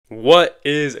What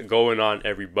is going on,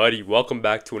 everybody? Welcome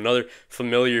back to another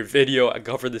familiar video. I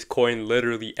cover this coin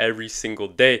literally every single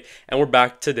day, and we're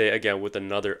back today again with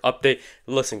another update.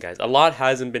 Listen guys, a lot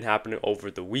hasn't been happening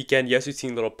over the weekend. Yes, we've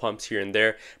seen little pumps here and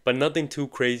there, but nothing too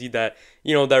crazy that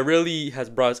that really has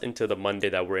brought us into the Monday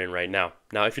that we're in right now.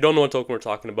 Now, if you don't know what token we're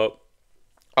talking about,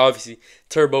 obviously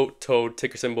Turbo Toad,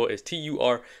 ticker symbol is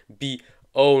TURBO.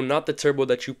 Not the turbo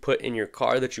that you put in your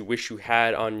car that you wish you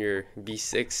had on your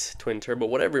V6 twin turbo,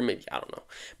 whatever it may be, I don't know.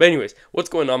 But anyways, what's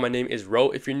going on? My name is Ro.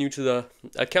 If you're new to the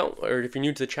account, or if you're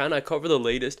new to the channel, I cover the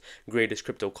latest, greatest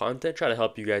crypto content. Try to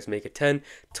help you guys make a 10,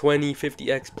 20,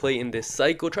 50x play in this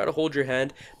cycle. Try to hold your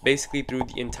hand basically through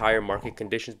the entire market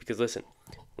conditions, because listen,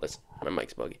 my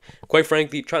mic's buggy. Quite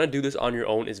frankly, trying to do this on your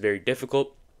own is very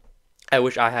difficult. I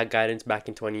wish I had guidance back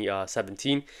in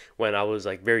 2017 when I was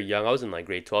like very young. I was in like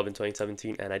grade 12 in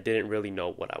 2017 and I didn't really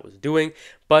know what I was doing.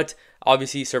 But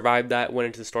obviously survived that, went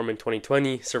into the storm in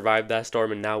 2020, survived that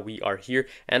storm, and now we are here.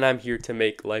 And I'm here to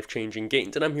make life-changing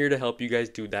gains, and I'm here to help you guys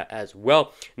do that as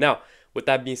well. Now, with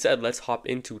that being said, let's hop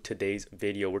into today's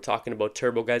video. We're talking about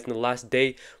Turbo, guys, in the last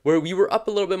day where we were up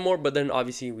a little bit more, but then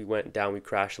obviously we went down, we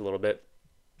crashed a little bit.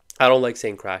 I don't like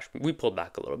saying crash. We pulled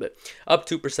back a little bit, up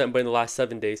 2%, but in the last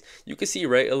 7 days, you can see,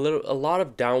 right, a lot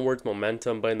of downwards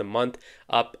momentum, but in the month,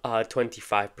 up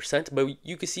 25%. But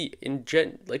you can see,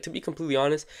 to be completely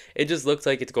honest, it just looks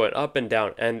like it's going up and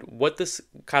down. And what this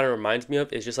kind of reminds me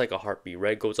of is just like a heartbeat,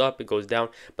 right? It goes up, it goes down,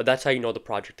 but that's how you know the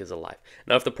project is alive.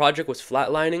 Now, if the project was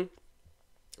flatlining,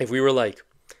 if we were like,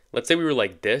 let's say we were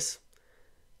like this,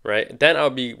 right, then I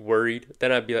would be worried.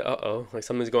 Then I'd be like, uh-oh, like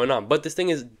something's going on. But this thing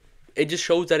is, it just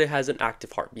shows that it has an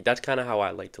active heartbeat. That's kind of how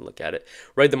I like to look at it,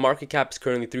 right? The market cap is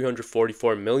currently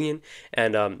 344 million,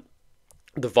 and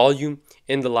the volume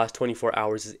in the last 24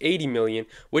 hours is 80 million,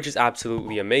 which is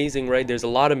absolutely amazing, right? There's a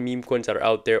lot of meme coins that are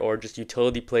out there, or just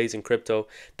utility plays in crypto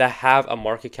that have a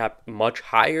market cap much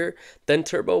higher than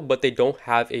Turbo, but they don't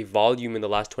have a volume in the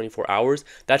last 24 hours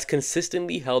that's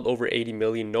consistently held over 80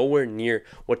 million, nowhere near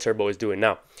what Turbo is doing.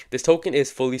 Now, this token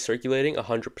is fully circulating,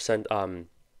 100%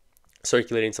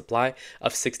 circulating supply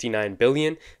of 69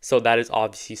 billion, so that is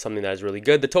obviously something that is really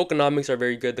good. The tokenomics are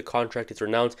very good. The contract is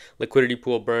renounced, liquidity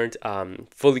pool burned,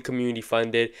 fully community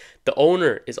funded. The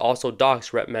owner is also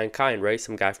doxed, Rep Mankind, right?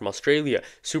 Some guy from Australia,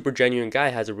 super genuine guy,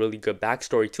 has a really good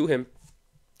backstory to him.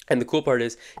 And the cool part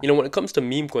is, when it comes to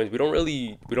meme coins, we don't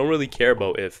really care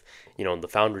about if the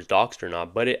founder's doxed or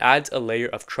not, but it adds a layer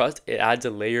of trust. It adds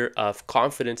a layer of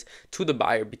confidence to the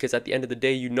buyer, because at the end of the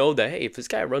day, you know that, hey, if this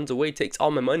guy runs away, takes all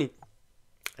my money,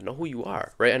 I know who you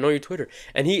are, right? I know your Twitter.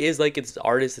 And he is like its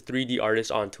artist, a 3D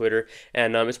artist on Twitter.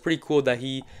 And it's pretty cool that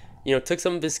he, took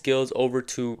some of his skills over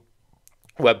to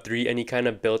Web3, and he kind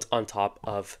of built on top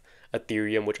of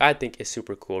Ethereum, which I think is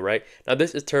super cool, right? Now,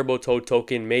 this is Turbo Toad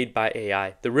token made by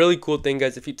AI. The really cool thing,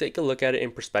 guys, if you take a look at it in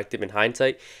perspective, in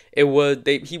hindsight, he went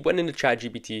into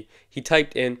ChatGPT, he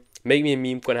typed in, make me a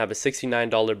meme coin, have a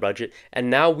 $69 budget, and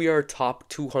now we are top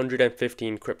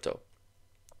 215 crypto.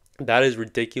 That is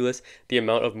ridiculous, the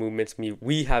amount of movements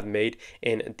we have made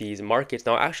in these markets.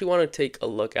 Now, I actually want to take a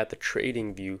look at the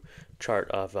trading view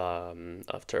chart of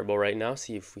Turbo right now,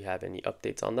 see if we have any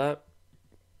updates on that.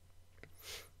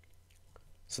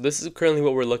 So this is currently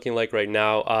what we're looking like right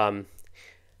now.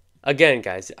 Again,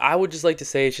 guys, I would just like to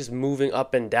say it's just moving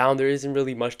up and down. There isn't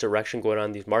really much direction going on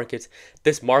in these markets.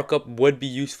 This markup would be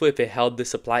useful if it held the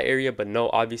supply area, but no,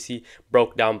 obviously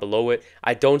broke down below it.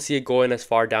 I don't see it going as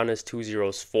far down as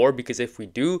 204, because if we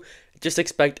do, just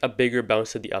expect a bigger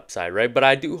bounce to the upside, right? But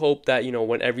I do hope that,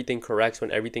 when everything corrects, when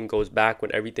everything goes back,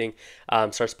 when everything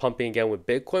starts pumping again with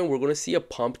Bitcoin, we're going to see a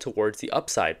pump towards the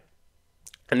upside.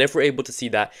 And if we're able to see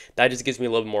that, that just gives me a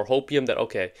little more hopium that,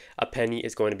 okay, a penny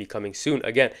is going to be coming soon.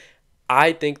 Again,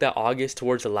 I think that August,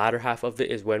 towards the latter half of it,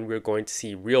 is when we're going to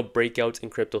see real breakouts in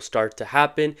crypto start to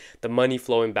happen. The money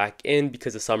flowing back in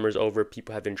because the summer's over.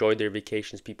 People have enjoyed their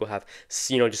vacations. People have,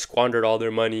 just squandered all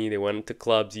their money. They went to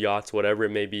clubs, yachts, whatever it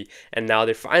may be. And now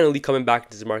they're finally coming back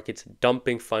into the markets,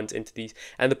 dumping funds into these.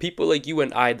 And the people like you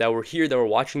and I that were here, that were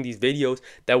watching these videos,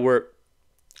 that were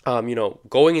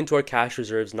going into our cash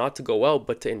reserves, not to go out,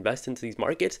 but to invest into these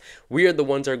markets, we are the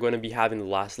ones that are going to be having the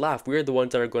last laugh. We are the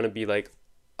ones that are going to be like,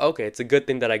 okay, it's a good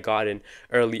thing that I got in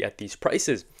early at these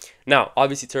prices. Now,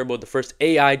 obviously, Turbo, the first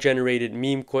AI-generated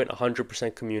meme coin,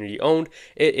 100% community owned.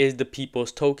 It is the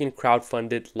People's Token,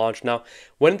 crowdfunded, launched. Now,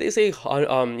 when they say,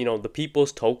 the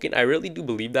People's Token, I really do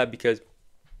believe that, because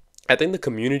I think the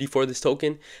community for this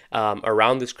token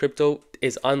around this crypto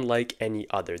is unlike any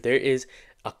other. There is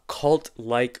a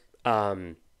cult-like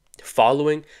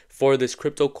following for this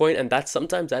crypto coin, and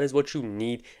sometimes that is what you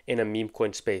need in a meme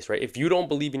coin space, right? If you don't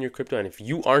believe in your crypto, and if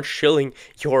you aren't shilling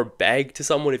your bag to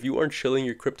someone, if you aren't shilling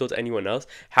your crypto to anyone else,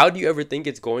 how do you ever think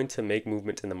it's going to make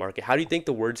movement in the market? How do you think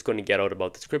the word's going to get out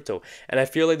about this crypto? And I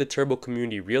feel like the Turbo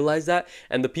community realized that,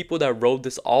 and the people that rode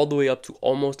this all the way up to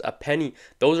almost a penny,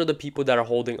 those are the people that are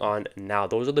holding on now.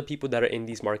 Those are the people that are in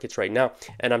these markets right now.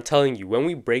 And I'm telling you, when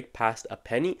we break past a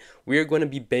penny, we're going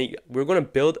to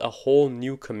build a whole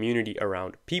new community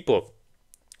around people.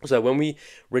 So that when we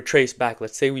retrace back,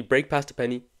 let's say we break past a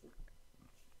penny,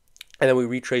 and then we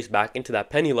retrace back into that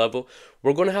penny level,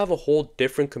 we're going to have a whole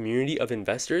different community of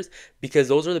investors, because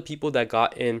those are the people that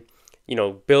got in, you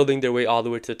know, building their way all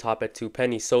the way to the top at 2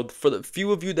 pennies. So for the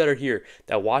few of you that are here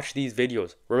that watch these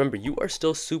videos, remember, you are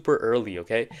still super early,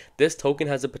 okay? This token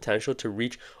has the potential to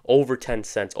reach over 10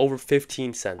 cents, over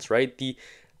 15 cents, right?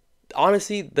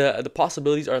 Honestly, the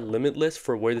possibilities are limitless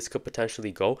for where this could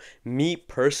potentially go. Me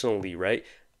personally, right?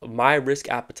 My risk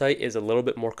appetite is a little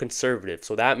bit more conservative.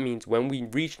 So that means when we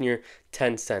reach near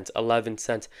 10 cents, 11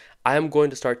 cents, I am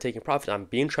going to start taking profits. I'm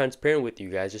being transparent with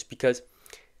you guys just because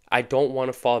I don't want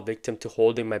to fall victim to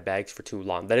holding my bags for too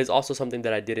long. That is also something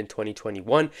that I did in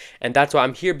 2021. And that's why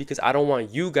I'm here, because I don't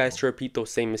want you guys to repeat those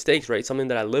same mistakes, right? Something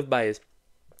that I live by is,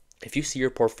 if you see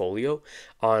your portfolio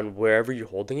on wherever you're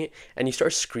holding it and you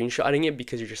start screenshotting it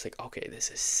because you're just like, okay, this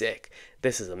is sick,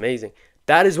 this is amazing,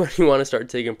 that is when you want to start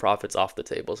taking profits off the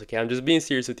tables, okay? I'm just being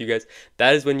serious with you guys.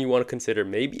 That is when you want to consider,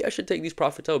 maybe I should take these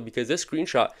profits out, because this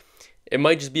screenshot, it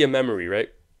might just be a memory, right?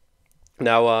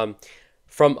 Now,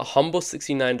 from a humble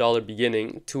 $69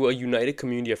 beginning to a united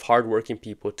community of hardworking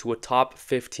people to a top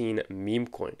 15 meme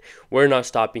coin. We're not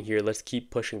stopping here. Let's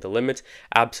keep pushing the limits.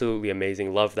 Absolutely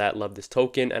amazing. Love that. Love this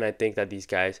token. And I think that these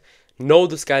guys know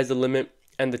the sky's the limit.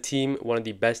 And the team, one of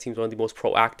the best teams, one of the most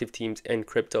proactive teams in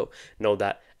crypto, know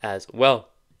that as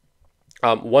well.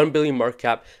 1 billion market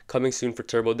cap coming soon for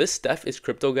Turbo. This Steph is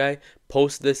Crypto guy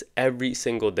posts this every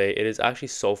single day. It is actually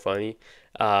so funny.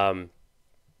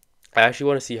 I actually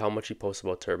want to see how much he posts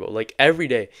about Turbo, like every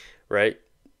day, right?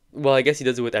 Well, I guess he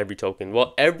does it with every token.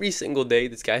 Well, every single day,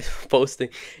 this guy's posting,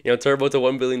 you know, Turbo to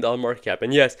 $1 billion market cap.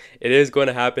 And yes, it is going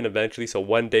to happen eventually. So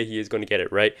one day he is going to get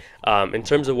it right. In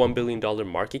terms of $1 billion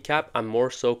market cap, I'm more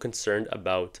so concerned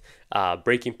about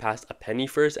breaking past a penny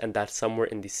first. And that's somewhere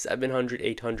in the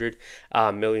 $700,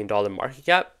 $800 million market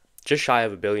cap, just shy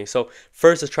of $1 billion. So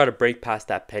first, let's try to break past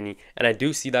that penny. And I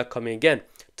do see that coming again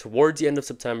towards the end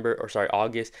of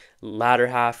August, latter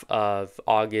half of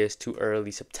August to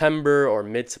early September or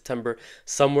mid-September,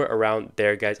 somewhere around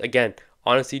there, guys. Again,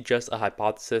 honestly, just a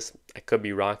hypothesis. I could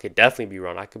be wrong. I could definitely be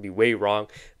wrong. I could be way wrong.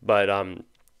 But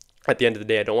at the end of the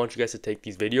day, I don't want you guys to take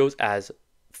these videos as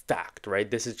fact,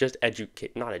 right? This is just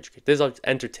not educate. This is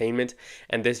entertainment,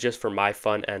 and this is just for my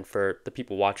fun and for the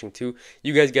people watching too.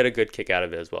 You guys get a good kick out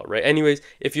of it as well, right? Anyways,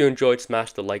 if you enjoyed,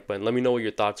 smash the like button. Let me know what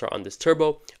your thoughts are on this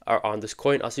Turbo or on this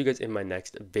coin. I'll see you guys in my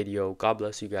next video. God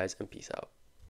bless you guys and peace out.